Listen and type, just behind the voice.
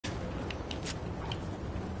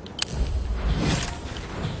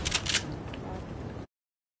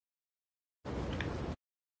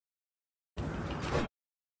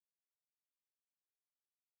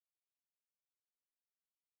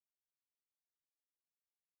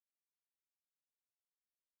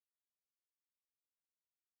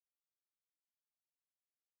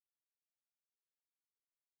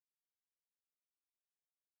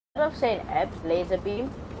of saying Ebs laser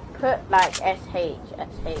beam, put like SH.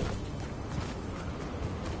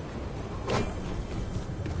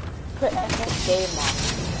 Put SH gamer.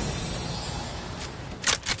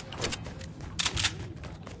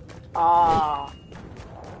 Ah.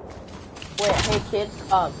 Wait, hey kids,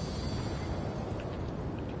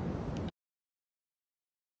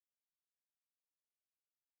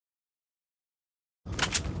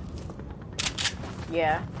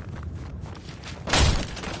 yeah.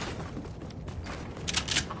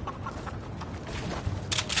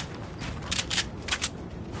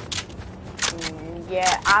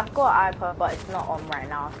 Yeah, I've got iPod, but it's not on right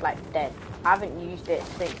now. It's like dead. I haven't used it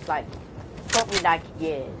since like probably like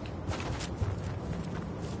years.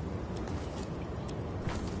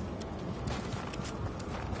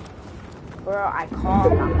 Bro, I can't.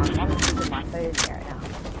 My mom's using my phone right now.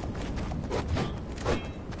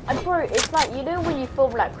 And bro, it's like, you know when you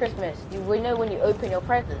film like Christmas, you know when you open your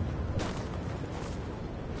present.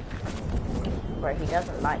 Bro, he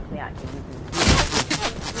doesn't like me actually.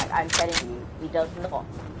 Like I'm telling you, he does not.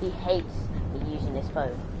 He hates me using his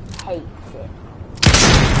phone. Hates it.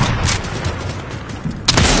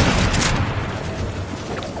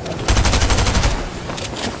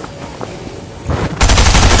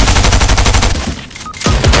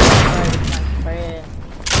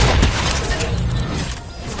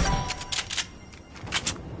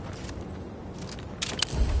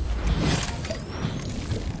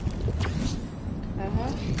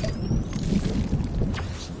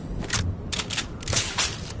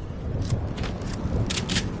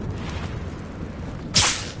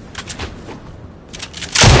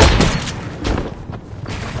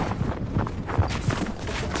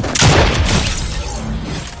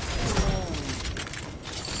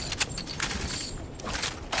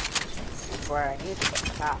 Bro, he's a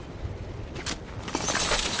cop.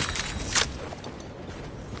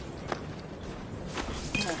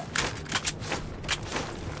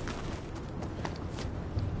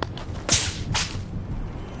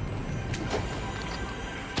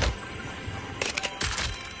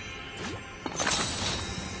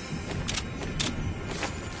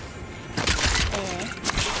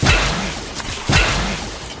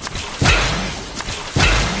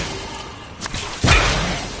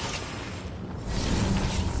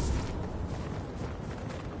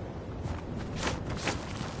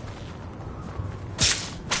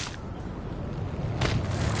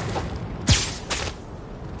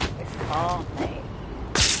 Oh, mate.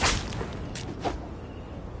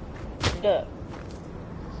 Look.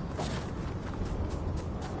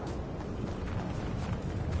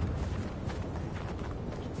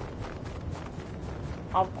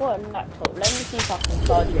 I've got a laptop. Let me see if I can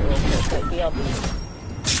charge it real quick. BRB.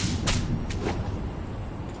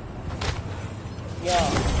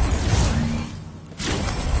 Yeah.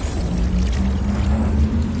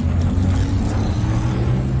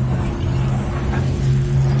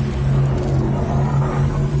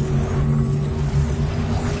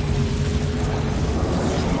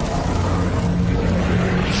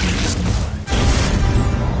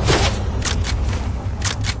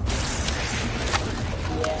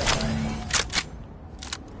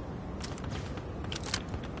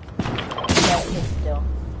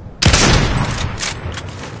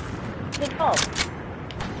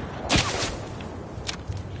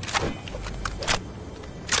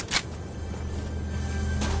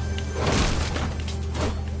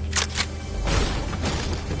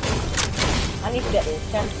 I need to get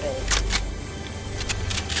this chest bit.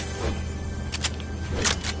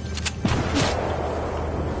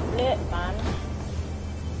 Lit, man.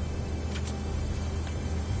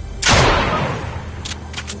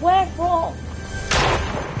 Where from?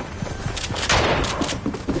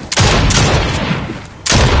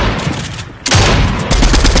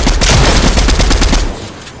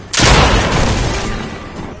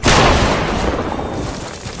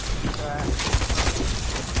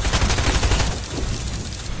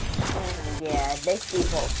 Yeah, this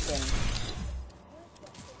default skin.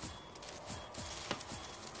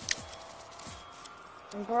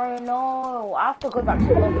 Bro, no. I have to go back to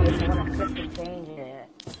the lobby if I want to flip and change it.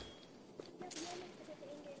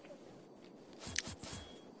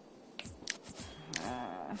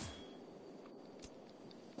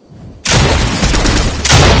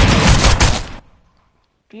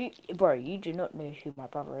 Bro, you do not know who my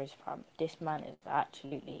brother is from. This man is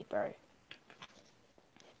absolutely, bro.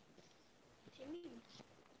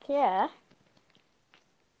 Yeah.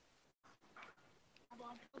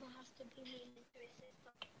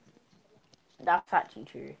 That's actually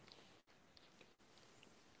true.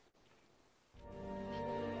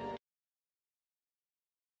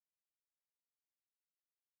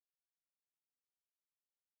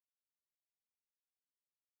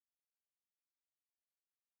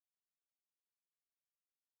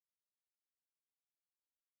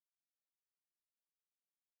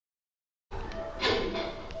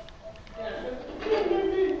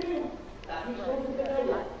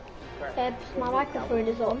 My microphone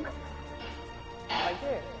is on. I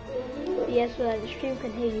do. Yes, so that the stream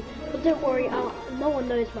can hear you. But don't worry, no one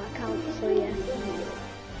knows my account, so yeah.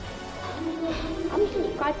 I'm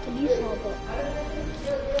subscribed to Lisa, but...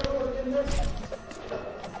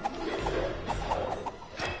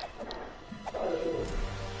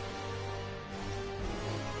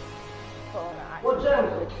 What's that?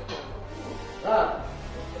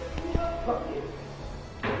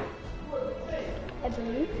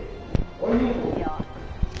 Ebony? Yeah.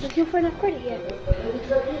 Does your phone have credit yet? I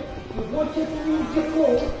just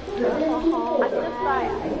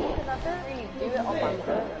like, because I don't really do it on my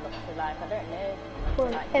phone, so like, I don't know.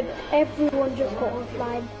 Well, everyone just got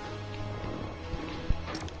offline.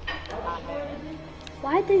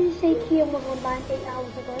 Why did you say Kian was online 8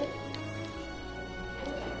 hours ago?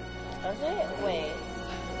 Does it? Wait.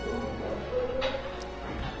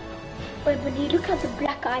 Wait, when you look at the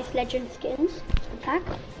Black Ice Legend skins, the pack,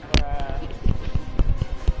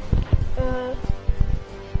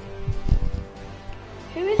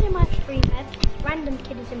 who is in my stream, Ed? Random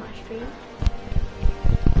kid is in my stream.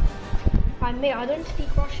 By me, I don't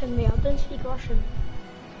speak Russian, I don't speak Russian.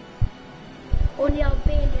 Only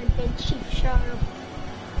Albanian and cheap, shut up.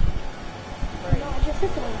 No, I just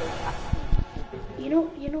said that. You know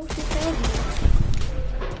what she's saying?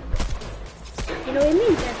 You know what it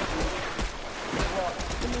means, Ed? What?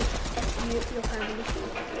 It means your family.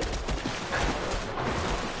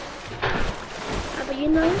 But you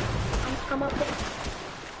know, I'm up there.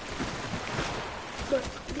 Look,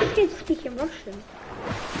 this kid's speaking Russian.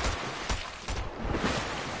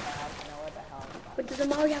 But does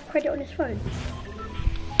Amari have credit on his phone?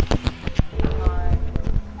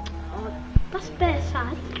 Oh, that's bare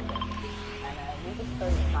sad.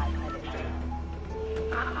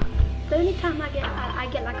 The only time I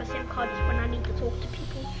get like a SIM card is when I need to talk to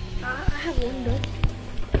people. I have one though.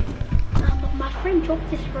 But my friend dropped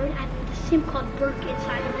his phone and the SIM card broke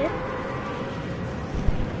inside of it.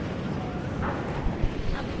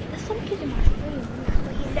 There's some kid in my stream,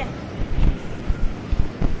 but he left.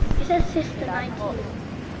 It says Sister 19.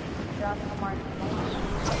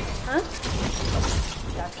 Huh?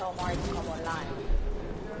 That's how Mario come online.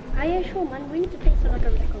 Ah, yeah, sure, man. We need to play some like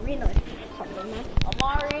arena or something, man.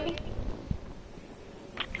 Amari,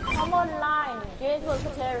 come online. James wants to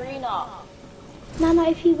play arena. No,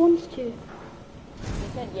 if he wants to. He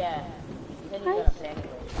said yeah. He said he's Nice. gonna play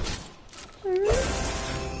anyway. Sir?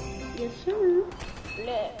 Yes, sir.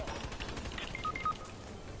 Lit.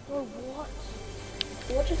 Bro, what?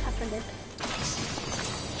 What just happened, Ed?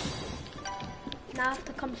 Now I have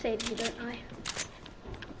to come save you, don't I?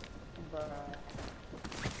 Bruh.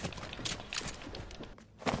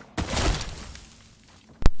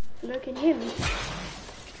 Hello, can you hear me?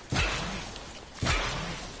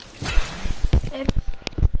 Ed,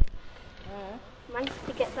 managed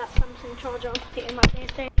to get that Samsung charger and put it in my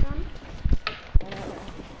PlayStation.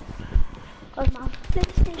 Of my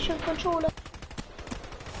PlayStation controller.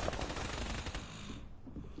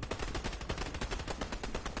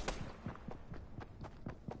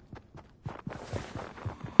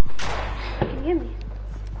 Can you hear me?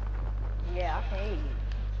 Yeah, I can hear you.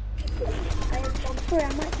 I'm sorry, I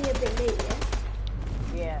might be a bit late, yeah?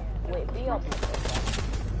 Yeah. Wait, be on.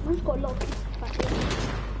 Man's got a lot of pizza back here.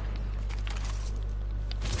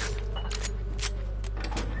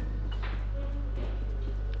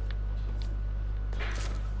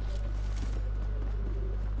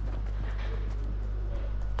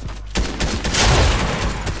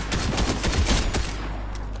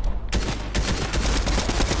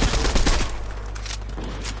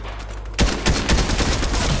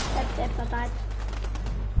 I died.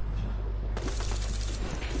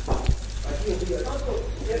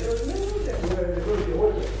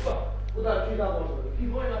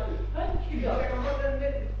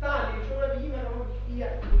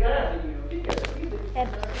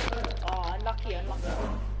 Oh, unlucky. I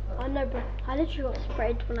know, bro. I literally got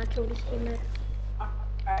sprayed when I killed his teammate.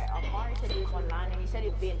 Alright, Amari said he was online and he said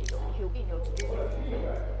he'll be in your stream.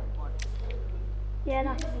 Yeah,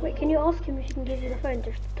 no. Wait, can you ask him if he can give you the phone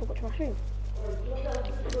just to watch my stream?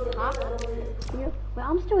 Huh? Can you? Well,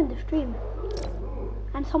 I'm still in the stream.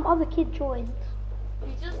 And some other kid joined.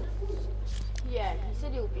 He just... Yeah, he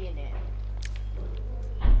said he'll be in it.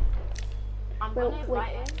 I'm gonna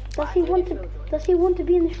invite him. Does he want to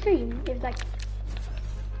be in the stream? If like...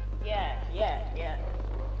 Yeah.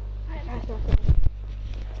 That's nothing.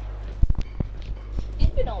 He's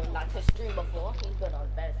been on like a stream before. He's been on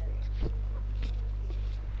best stream.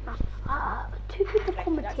 Two people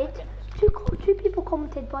commented. Two people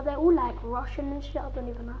commented, but they're all like Russian and shit. I don't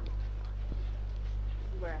even know.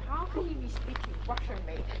 Bro, how can you be speaking Russian,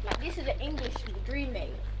 mate? Like, this is an English dream,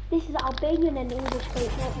 mate. This is Albanian and English,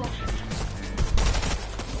 mate, not Russian.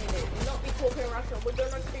 Mate, do not be talking Russian. We do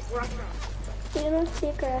not speak Russian. We don't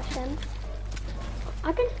speak Russian.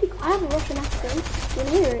 I can speak, I have a Russian accent. You can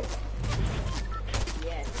hear it.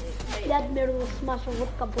 Yes, mate. Я адмирал смаша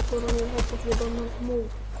водка, которую его подведено в мул.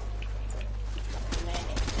 Man,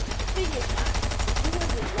 thing is, man, you know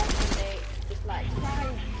with Russian, mate, it's like,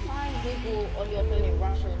 try and Google on your phone in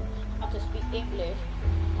Russian how to speak English,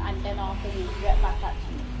 and then after you get back at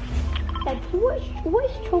you. Like, what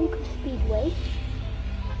is Chonka Speedway?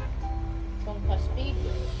 Chonka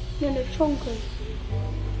Speedway? No, Chonka.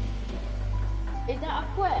 Is that a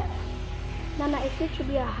quest? No, it's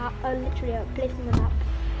literally literally a place in the map.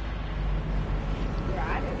 Yeah,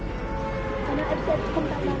 I don't know. I know episodes come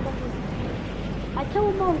back down the I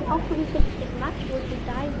tell Mom after we finish this match, we'll be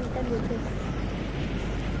dying and then we'll finish.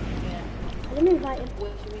 Yeah. I didn't invite him.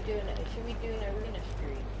 What should we do? Should we do an arena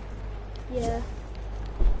stream? Yeah.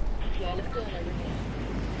 Yeah, let's do an arena.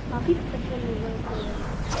 My people can tell me when to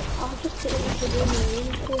I'll just sit in the room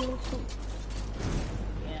and stream or something.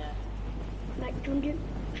 Yeah. Like, should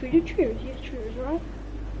we do cheers? Yes, cheers, right?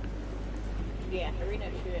 Yeah, arena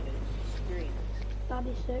stream. That'd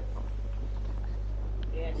be sick.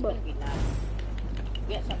 Yeah, it's gonna be nice.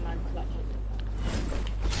 Get some man clutches.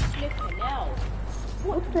 Flipping hell.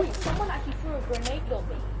 What? Wait, someone actually threw a grenade on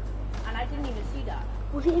me, and I didn't even see that.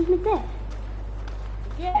 Was it in mid-air?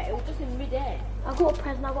 Yeah, it was just in mid-air. I got a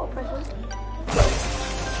present.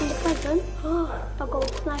 From the present? A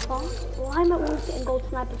gold sniper. Why am I always getting gold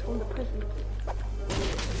snipers from the prison?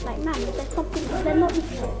 Like, man, there's something, they're not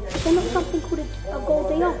something called a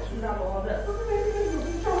gold AR.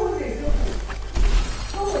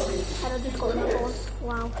 And I just got another one.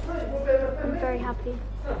 Wow. I'm very happy.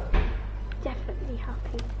 Definitely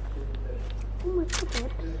happy. Oh my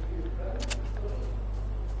god.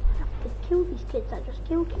 I have to kill these kids that just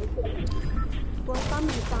killed me. Well,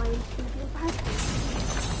 family dying, thinking bad.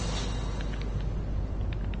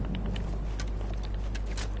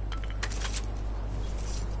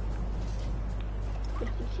 What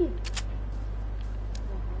did you see?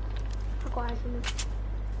 I got eyes on them.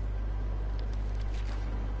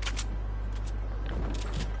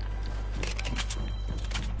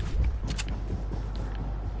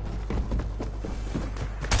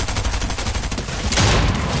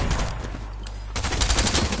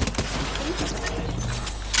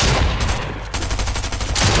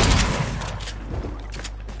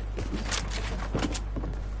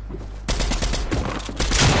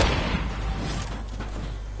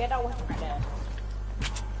 Get that one right there.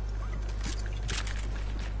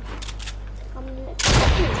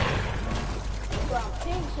 Bro, I'm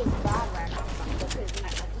playing so bad right now because I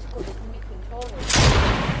just got this new controller.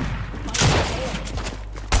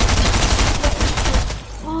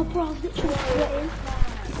 Oh, bro, I was literally sweating.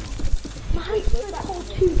 My hand's so cold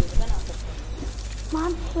too. My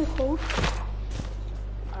hand's so cold.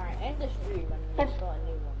 Alright, end the stream and let's start a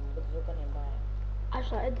new one because we're gonna die. I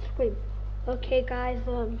started the stream. Okay, guys,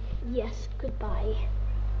 yes, goodbye.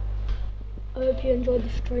 I hope you enjoyed the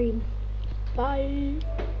stream. Bye.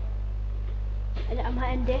 And I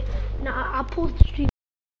might end it. No, I'll pause the stream.